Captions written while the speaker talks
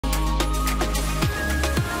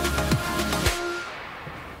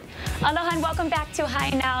Aloha and welcome back to Hi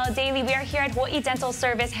Now Daily. We are here at Hawaii Dental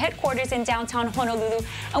Service headquarters in downtown Honolulu,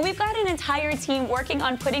 and we've got an entire team working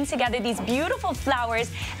on putting together these beautiful flowers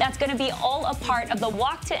that's going to be all a part of the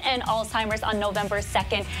Walk to End Alzheimer's on November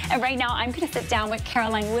 2nd. And right now, I'm going to sit down with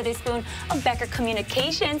Caroline Witherspoon of Becker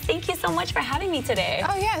Communications. Thank you so much for having me today.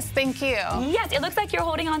 Oh, yes, thank you. Yes, it looks like you're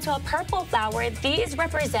holding on to a purple flower. These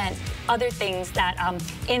represent other things that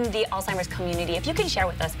in the Alzheimer's community. If you can share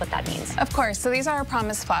with us what that means. Of course. So these are our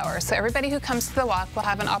promise flowers. So everybody who comes to the walk will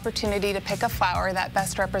have an opportunity to pick a flower that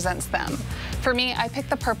best represents them. For me, I picked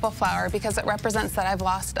the purple flower because it represents that I've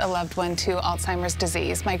lost a loved one to Alzheimer's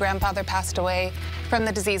disease. My grandfather passed away from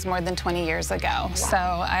the disease more than 20 years ago. Wow. So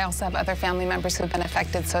I also have other family members who have been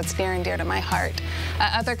affected, so it's near and dear to my heart.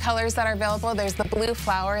 Other colors that are available, there's the blue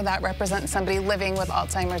flower that represents somebody living with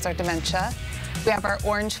Alzheimer's or dementia. We have our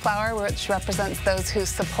orange flower, which represents those who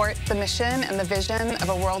support the mission and the vision of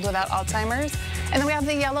a world without Alzheimer's. And then we have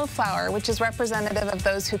the yellow flower, which is representative of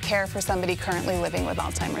those who care for somebody currently living with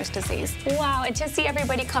Alzheimer's disease. Wow, and to see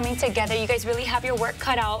everybody coming together, you guys really have your work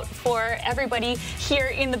cut out for everybody here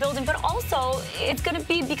in the building, but also it's going to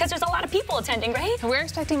be because there's a lot of people attending, right? We're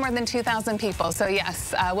expecting more than 2,000 people, so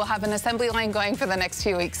yes, we'll have an assembly line going for the next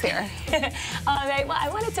few weeks here. All right, well, I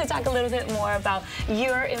wanted to talk a little bit more about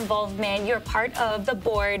your involvement. You're part of the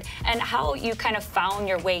board and how you kind of found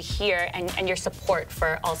your way here and your support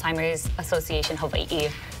for Alzheimer's Association Hawaii.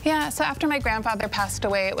 Yeah, so after my grandfather passed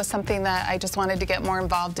away, it was something that I just wanted to get more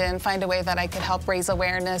involved in, find a way that I could help raise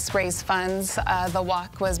awareness, raise funds. The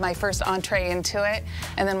walk was my first entree into it,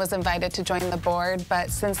 and then was invited to join the board. But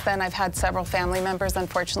since then, I've had several family members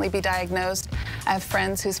unfortunately be diagnosed. I have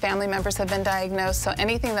friends whose family members have been diagnosed, so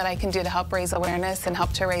anything that I can do to help raise awareness and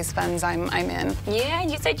help to raise funds, I'm in. Yeah, and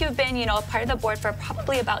you said you've been, a part of the board for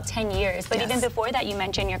probably about 10 years, but yes. Even before that, you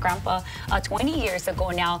mentioned your grandpa 20 years ago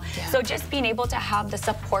now. Yeah. So just being able to have the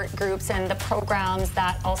support groups and the programs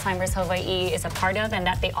that Alzheimer's Hawaii is a part of and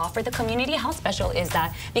that they offer the community, how special is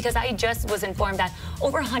that? Because I just was informed that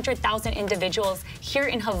over 100,000 individuals here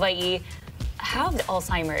in Hawaii have the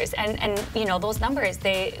Alzheimer's, and those numbers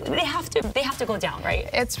they have to go down, right?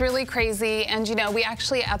 It's really crazy, and we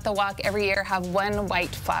actually at the walk every year have one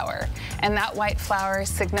white flower, and that white flower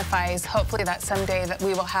signifies hopefully that someday that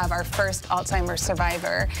we will have our first Alzheimer's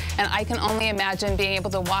survivor. And I can only imagine being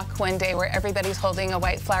able to walk one day where everybody's holding a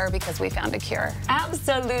white flower because we found a cure.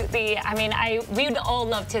 Absolutely. I mean, we'd all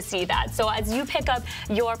love to see that. So as you pick up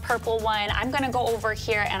your purple one, I'm gonna go over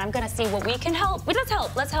here and I'm gonna see what we can help. Let's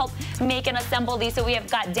help make an assemble these. So we have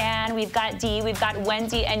got Dan, we've got Dee, we've got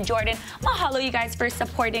Wendy and Jordan. Mahalo, you guys, for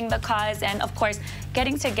supporting the cause and, of course,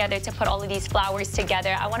 getting together to put all of these flowers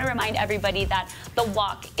together. I want to remind everybody that the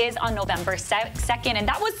walk is on November 2nd, and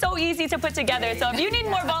that was so easy to put together. So if you need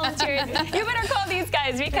more volunteers, you better call these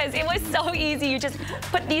guys because it was so easy. You just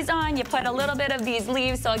put these on, you put a little bit of these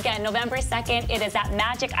leaves. So again, November 2nd, it is at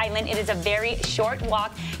Magic Island. It is a very short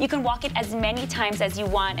walk. You can walk it as many times as you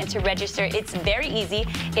want, and to register, it's very easy.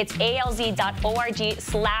 It's alz.org/Oahu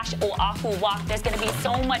walk. There's going to be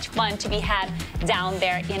so much fun to be had down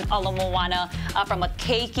there in Ala Moana, from a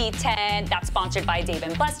keiki tent that's sponsored by Dave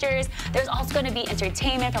 & Buster's. There's also going to be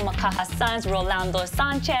entertainment from Makaha Sons, Rolando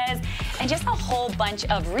Sanchez, and just a whole bunch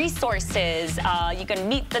of resources. You can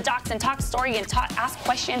meet the docs and talk story and ask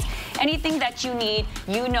questions. Anything that you need,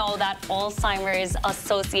 that Alzheimer's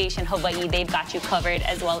Association Hawaii, they've got you covered,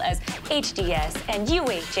 as well as HDS and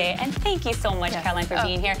UHA. And thank you so much, Caroline, for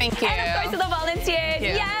being here. Thank you. And of course, to the volunteers.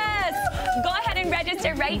 Yes! Go ahead and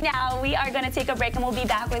register right now. We are going to take a break and we'll be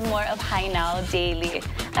back with more of Hi Now Daily.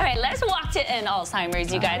 All right, let's walk to end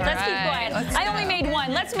Alzheimer's, you guys. Let's keep going. I only made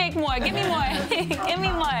one. Let's make more. Give me more. Give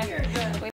me more.